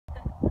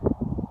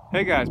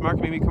Hey guys, Marc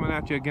and Aimee coming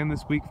at you again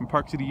this week from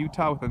Park City,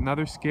 Utah with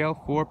another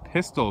scale for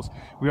pistols.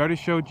 We already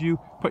showed you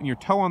putting your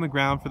toe on the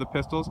ground for the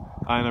pistols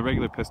on a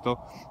regular pistol.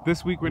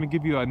 This week we're going to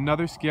give you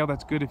another scale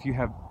that's good if you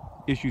have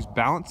issues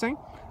balancing.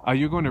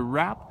 You're going to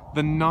wrap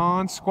the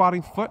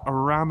non-squatting foot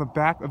around the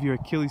back of your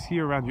Achilles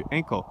here, around your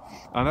ankle.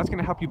 That's going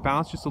to help you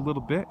balance just a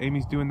little bit.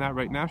 Amy's doing that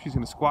right now. She's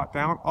going to squat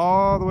down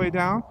all the way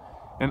down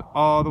and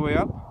all the way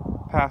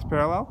up, past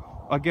parallel.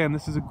 Again,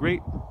 this is a great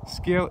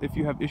scale if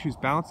you have issues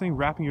balancing.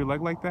 Wrapping your leg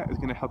like that is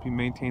going to help you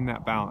maintain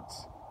that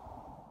balance.